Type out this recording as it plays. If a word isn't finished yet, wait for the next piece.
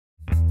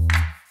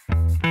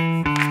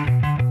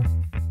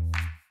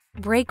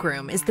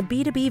Breakroom is the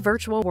B2B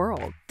virtual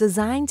world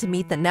designed to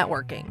meet the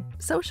networking,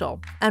 social,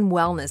 and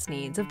wellness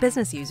needs of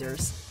business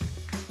users.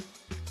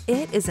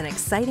 It is an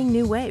exciting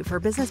new way for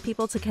business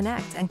people to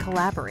connect and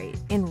collaborate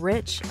in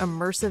rich,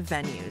 immersive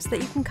venues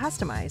that you can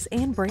customize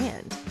and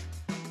brand.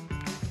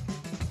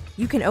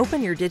 You can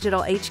open your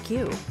digital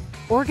HQ,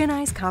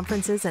 organize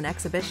conferences and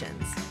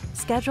exhibitions,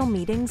 schedule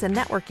meetings and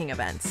networking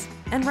events,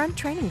 and run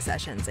training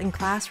sessions in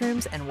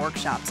classrooms and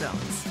workshop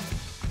zones.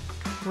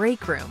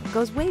 Breakroom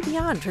goes way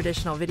beyond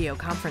traditional video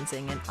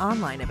conferencing and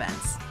online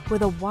events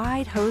with a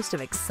wide host of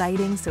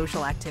exciting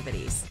social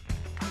activities.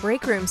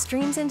 Breakroom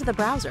streams into the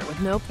browser with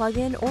no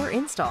plugin or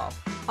install.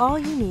 All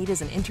you need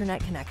is an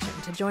internet connection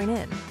to join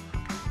in.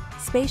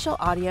 Spatial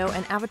audio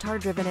and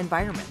avatar-driven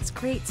environments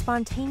create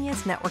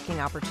spontaneous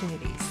networking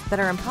opportunities that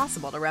are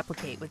impossible to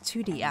replicate with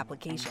 2D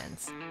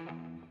applications.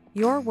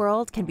 Your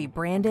world can be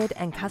branded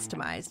and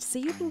customized so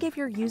you can give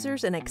your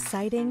users an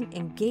exciting,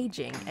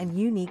 engaging, and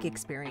unique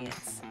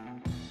experience.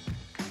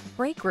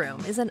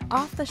 Breakroom is an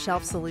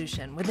off-the-shelf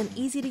solution with an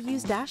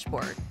easy-to-use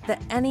dashboard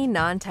that any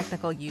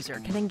non-technical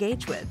user can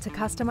engage with to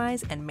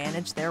customize and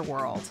manage their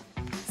world.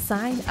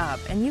 Sign up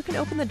and you can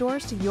open the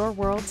doors to your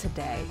world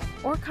today,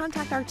 or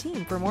contact our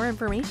team for more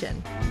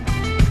information.